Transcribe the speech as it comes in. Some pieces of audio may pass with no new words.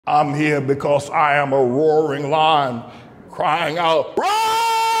I'm here because I am a roaring lion crying out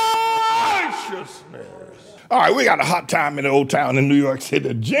righteousness. All right, we got a hot time in the old town in New York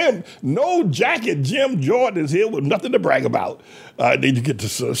City. No jacket Jim Jordan is here with nothing to brag about. Did you get the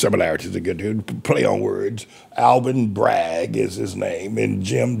similarities? A good play on words. Alvin Bragg is his name, and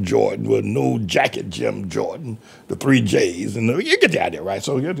Jim Jordan with no jacket Jim Jordan, the 3 J's, and you get the idea, right?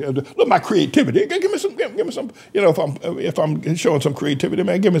 So look at my creativity. Give me some. You know, if I'm showing some creativity,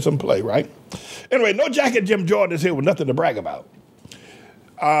 man, give me some play, right? Anyway, no jacket Jim Jordan is here with nothing to brag about.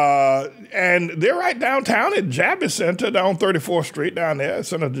 And they're right downtown at Javits Center down 34th Street down there.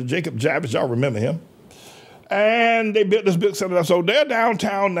 Senator Jacob Javits, y'all remember him. And they built this big center. So they're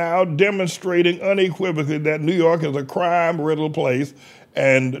downtown now demonstrating unequivocally that New York is a crime-riddled place.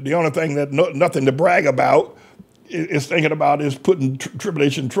 And the only thing that nothing to brag about is thinking about is putting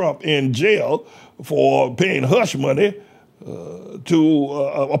Tribulation Trump in jail for paying hush money to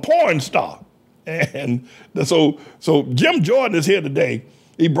a porn star. And so Jim Jordan is here today.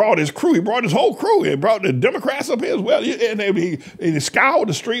 He brought his crew. He brought his whole crew. He brought the Democrats up here as well. And he scoured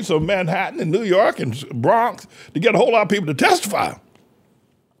the streets of Manhattan and New York and Bronx to get a whole lot of people to testify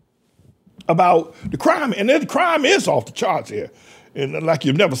about the crime. And the crime is off the charts here, and like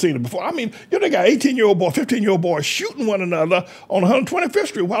you've never seen it before. I mean, they got 18-year-old boy, 15-year-old boys shooting one another on 125th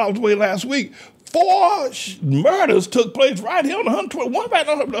Street while I was away last week. 4 murders took place right here on 120, one right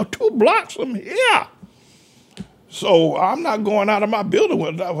on 2 blocks from here. So I'm not going out of my building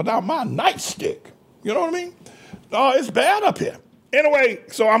without my nightstick. You know what I mean? Oh, it's bad up here. Anyway,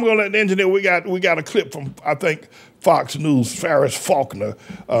 so I'm going to let the engineer, we got a clip from, I think, Fox News, Farris Faulkner,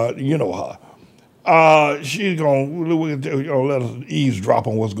 you know her. She's going to let us eavesdrop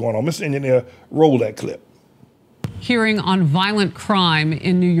on what's going on. Mr. Engineer, roll that clip. Hearing on violent crime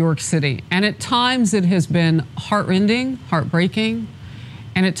in New York City. And at times it has been heartrending, heartbreaking,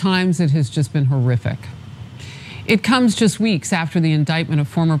 and at times it has just been horrific. It comes just weeks after the indictment of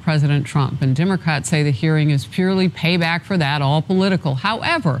former President Trump, and Democrats say the hearing is purely payback for that, all political.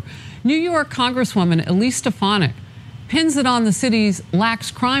 However, New York Congresswoman Elise Stefanik pins it on the city's lax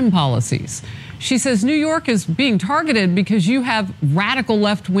crime policies. She says New York is being targeted because you have radical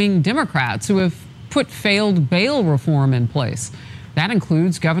left-wing Democrats who have put failed bail reform in place. That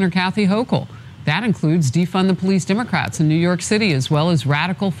includes Governor Kathy Hochul. That includes defund the police Democrats in New York City, as well as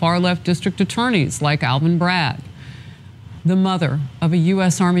radical far-left district attorneys like Alvin Bragg. The mother of a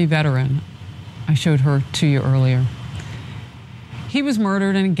U.S. Army veteran, I showed her to you earlier. He was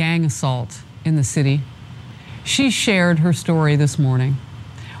murdered in a gang assault in the city. She shared her story this morning.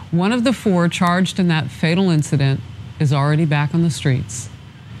 One of the 4 charged in that fatal incident is already back on the streets.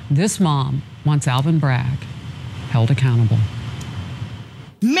 This mom wants Alvin Bragg held accountable.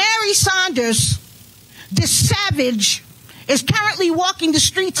 Mary Saunders, this savage, is currently walking the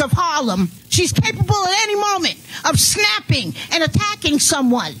streets of Harlem. She's capable at any moment of snapping and attacking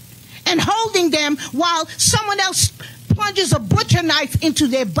someone and holding them while someone else plunges a butcher knife into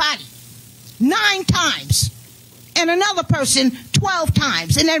their body 9 times, and another person 12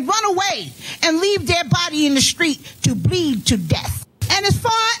 times, and then run away and leave their body in the street to bleed to death. And as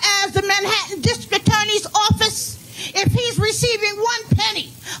far as the Manhattan District Attorney's Office, if he's receiving 1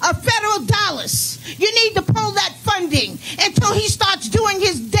 penny of federal dollars, you need to pull that funding until he starts doing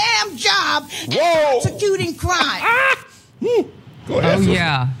his damn job and prosecuting crime. Go ahead. Oh,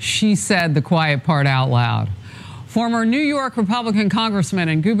 yeah. She said the quiet part out loud. Former New York Republican Congressman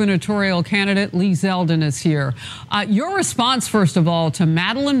and gubernatorial candidate Lee Zeldin is here. Your response, first of all, to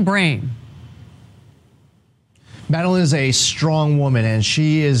Madeleine Brain. Madeleine is a strong woman, and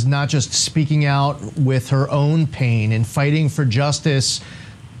she is not just speaking out with her own pain and fighting for justice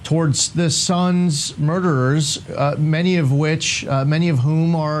towards the son's murderers, many of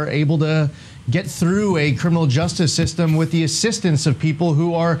whom are able to get through a criminal justice system with the assistance of people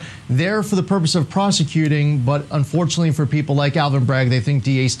who are there for the purpose of prosecuting. But unfortunately for people like Alvin Bragg, they think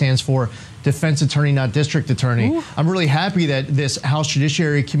DA stands for defense attorney, not district attorney. Ooh. I'm really happy that this House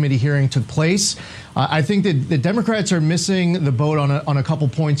Judiciary Committee hearing took place. I think that the Democrats are missing the boat on a couple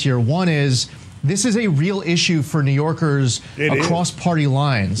points here. One is, this is a real issue for New Yorkers across party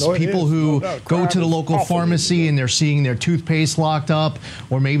lines. People who go to the local pharmacy and they're seeing their toothpaste locked up,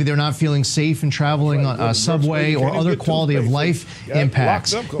 or maybe they're not feeling safe in traveling on a subway, or other quality of life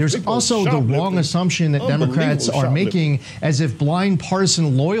impacts. There's also the wrong assumption that Democrats are making, as if blind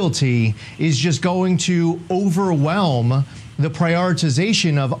partisan loyalty is just going to overwhelm the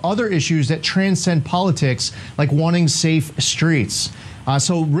prioritization of other issues that transcend politics, like wanting safe streets.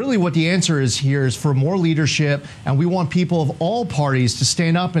 So really what the answer is here is for more leadership, and we want people of all parties to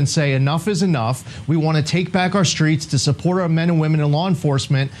stand up and say enough is enough. We want to take back our streets to support our men and women in law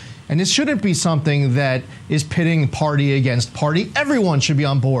enforcement. And this shouldn't be something that is pitting party against party. Everyone should be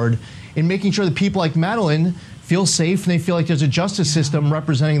on board in making sure that people like Madeline feel safe and they feel like there's a justice system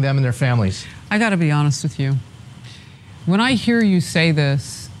representing them and their families. I got to be honest with you. When I hear you say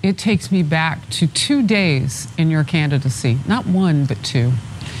this, it takes me back to 2 days in your candidacy. Not one, but 2.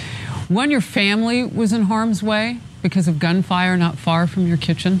 One, your family was in harm's way because of gunfire not far from your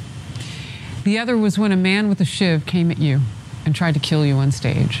kitchen. The other was when a man with a shiv came at you and tried to kill you on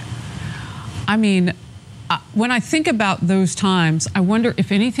stage. I mean, when I think about those times, I wonder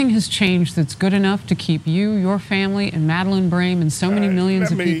if anything has changed that's good enough to keep you, your family, and Madeline Brame and so many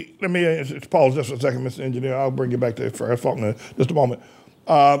millions of people. Let me pause just a second, Mr. Engineer. I'll bring you back to Faulkner in just a moment.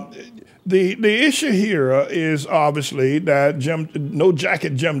 The issue here is obviously that No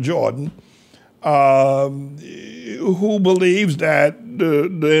Jacket Jim Jordan, who believes that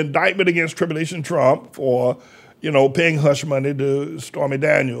the indictment against Tribulation Trump for, paying hush money to Stormy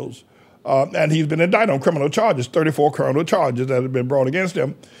Daniels, and he's been indicted on criminal charges, 34 criminal charges that have been brought against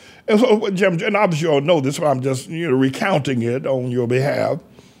him. And so, and obviously you all know this, but I'm just recounting it on your behalf,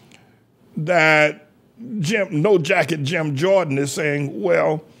 that No Jacket Jim Jordan is saying,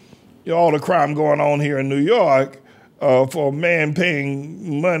 well, all the crime going on here in New York for a man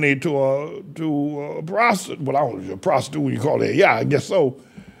paying money to a prostitute, well, I don't know, a prostitute, what you call it, yeah, I guess so,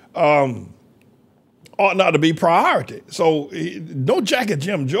 ought not to be priority. So No Jacket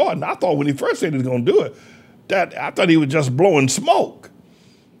Jim Jordan, I thought when he first said he was going to do it, that I thought he was just blowing smoke.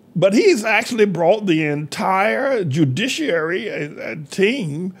 But he's actually brought the entire judiciary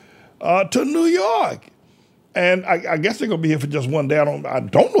team to New York. And I guess they're going to be here for just one day. I don't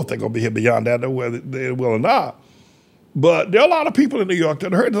know if they're going to be here beyond that, whether they will or not. But there are a lot of people in New York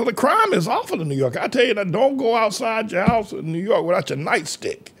that heard that the crime is awful in New York. I tell you that, don't go outside your house in New York without your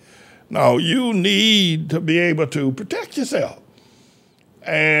nightstick. No, you need to be able to protect yourself.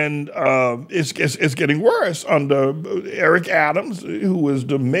 And it's getting worse under Eric Adams, who is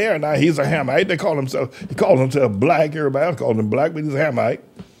the mayor. Now, he's a Hamite. He calls himself black. Everybody else calls him black, but he's a Hamite.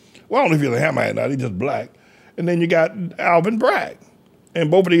 Well, I don't know if he's a Hamite or not. He's just black. And then you got Alvin Bragg.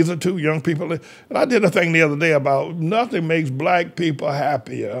 And both of these are 2 young people. And I did a thing the other day about nothing makes black people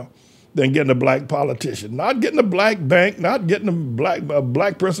happier than getting a black politician. Not getting a black bank, not getting a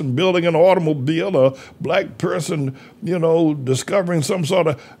black person building an automobile, a black person, discovering some sort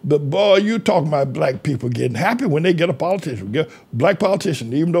of, but boy, you talking about black people getting happy when they get a politician. Get black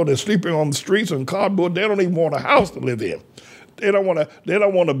politician, even though they're sleeping on the streets and cardboard, they don't even want a house to live in. They don't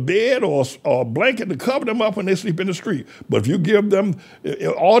want a bed or a blanket to cover them up when they sleep in the street. But if you give them,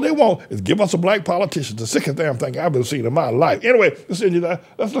 all they want is give us a black politician. The sickest damn thing I've ever seen in my life. Anyway, let's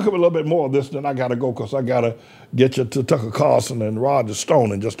look at a little bit more of this, then I got to go because I got to get you to Tucker Carlson and Roger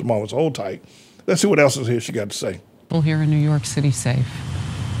Stone in just a moment. So hold tight. Let's see what else is here she got to say. People here in New York City safe.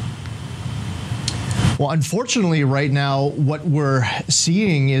 Well, unfortunately, right now, what we're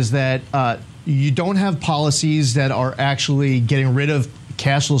seeing is that you don't have policies that are actually getting rid of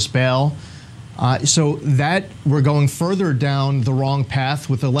cashless bail. So that we're going further down the wrong path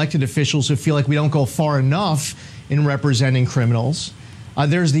with elected officials who feel like we don't go far enough in representing criminals.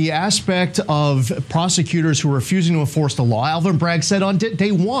 There's the aspect of prosecutors who are refusing to enforce the law. Alvin Bragg said on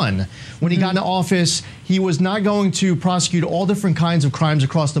day 1, when he got into office, he was not going to prosecute all different kinds of crimes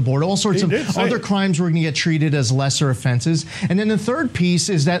across the board. All sorts of other crimes were going to get treated as lesser offenses. And then the third piece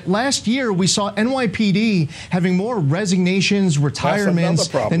is that last year we saw NYPD having more resignations, retirements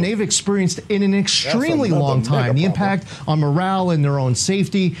than they've experienced in an extremely long time. The impact on morale and their own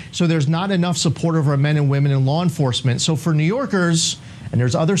safety. So there's not enough support of our men and women in law enforcement. So for New Yorkers, and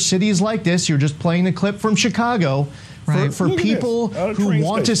there's other cities like this, you're just playing the clip from Chicago, for people who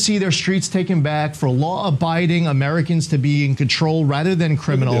want to see their streets taken back, for law-abiding Americans to be in control rather than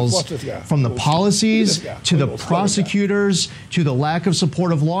criminals, from the policies to the prosecutors to the lack of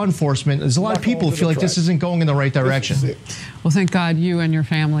support of law enforcement. There's a lot of people who feel like this isn't going in the right direction. Well, thank God you and your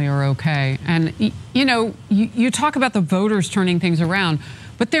family are okay. And, you talk about the voters turning things around.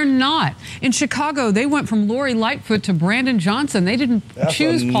 But they're not. In Chicago, they went from Lori Lightfoot to Brandon Johnson. They didn't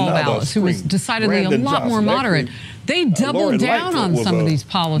choose Paul Vallis, who was decidedly a lot more moderate. They doubled down on some of these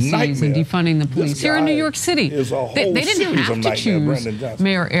policies and defunding the police. Here in New York City, they didn't have to choose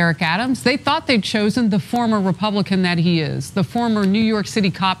Mayor Eric Adams. They thought they'd chosen the former Republican that he is, the former New York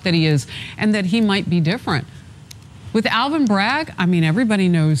City cop that he is, and that he might be different. With Alvin Bragg, I mean, everybody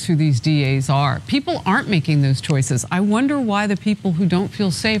knows who these DAs are. People aren't making those choices. I wonder why the people who don't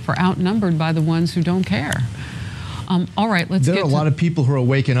feel safe are outnumbered by the ones who don't care. All right, let's get There are a lot of people who are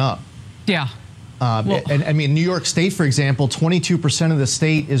waking up. Yeah. And I mean, New York State, for example, 22% of the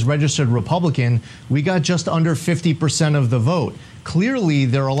state is registered Republican. We got just under 50% of the vote. Clearly,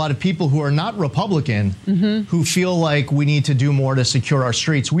 there are a lot of people who are not Republican who feel like we need to do more to secure our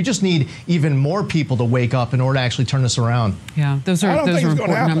streets. We just need even more people to wake up in order to actually turn this around. Yeah, those are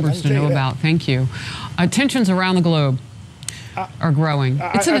important numbers to know about. Thank you. Tensions around the globe are growing.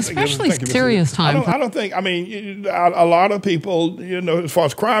 It's an especially serious time. I don't think, I mean, a lot of people, you know, as far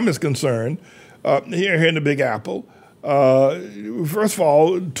as crime is concerned, here in the Big Apple, first of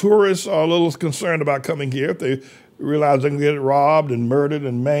all, tourists are a little concerned about coming here if they realize they can get robbed and murdered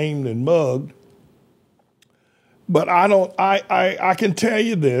and maimed and mugged. But I can tell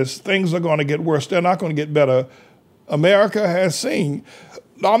you this, things are going to get worse. They're not going to get better. America has seen.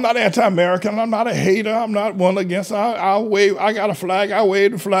 I'm not anti-American. I'm not a hater. I'm not one against. I'll wave. I got a flag. I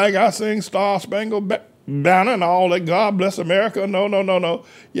wave the flag. I sing Star Spangled Banner and all that. God bless America. No.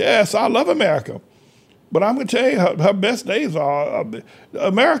 Yes, I love America. But I'm going to tell you, her best days are,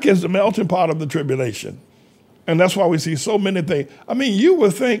 America is the melting pot of the tribulation. And that's why we see so many things. I mean, you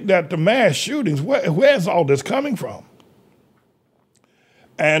would think that the mass shootings, where's all this coming from?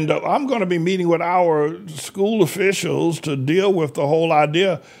 And I'm going to be meeting with our school officials to deal with the whole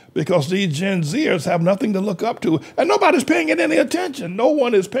idea, because these Gen Zers have nothing to look up to. And nobody's paying it any attention. No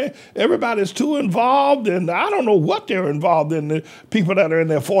one is paying. Everybody's too involved. And I don't know what they're involved in. The people that are in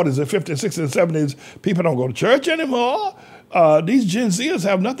their 40s and 50s, 60s, and 70s, people don't go to church anymore. These Gen Zers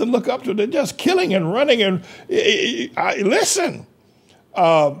have nothing to look up to. They're just killing and running. And listen,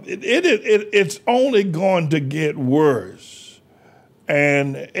 it's only going to get worse.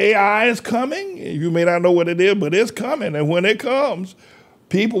 And AI is coming. You may not know what it is, but it's coming. And when it comes,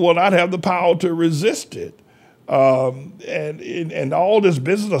 people will not have the power to resist it. And all this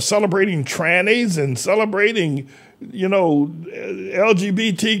business of celebrating trannies and celebrating, you know,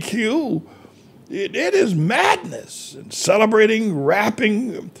 LGBTQ, it is madness. And celebrating,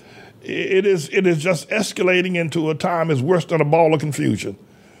 rapping, it is just escalating into a time that's worse than a ball of confusion.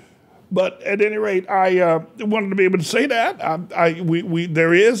 But at any rate, I wanted to be able to say that.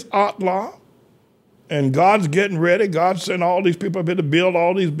 There is ATLAH, and God's getting ready. God sent all these people up here to build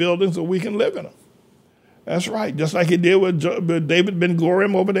all these buildings so we can live in them. That's right, just like he did with David Ben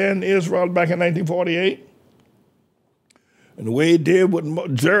Gurion over there in Israel back in 1948. And the way he did with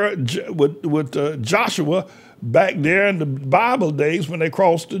Joshua back there in the Bible days when they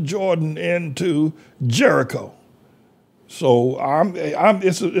crossed the Jordan into Jericho. So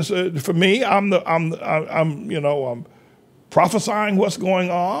for me, I'm prophesying what's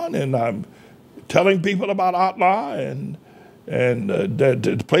going on, and I'm telling people about ATLAH and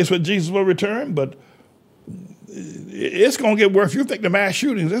the place where Jesus will return. But it's going to get worse. If you think the mass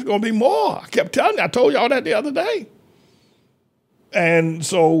shootings, there's going to be more. I kept telling you. I told y'all that the other day. And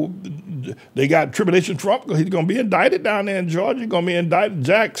so they got Tribulation Trump. He's going to be indicted down there in Georgia. He's going to be indicted.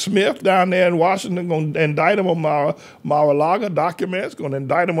 Jack Smith down there in Washington going to indict him on Mar-a-Lago documents, going to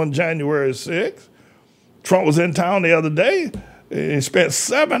indict him on January 6th. Trump was in town the other day. He spent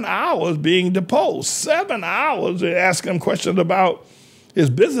 7 hours being deposed. 7 hours asking him questions about his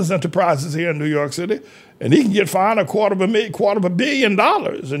business enterprises here in New York City. And he can get fined $250 million.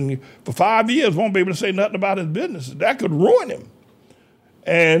 And for 5 years, won't be able to say nothing about his business. That could ruin him.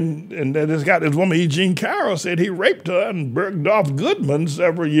 And then there's got this woman, Eugene Carroll, said he raped her in Bergdorf Goodman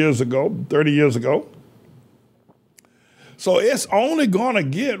several years ago, 30 years ago. So it's only going to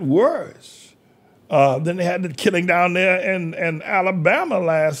get worse. Then they had the killing down there in Alabama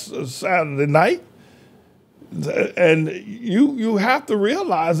last Saturday night. And you have to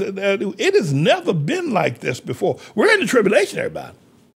realize that it has never been like this before. We're in the tribulation, everybody.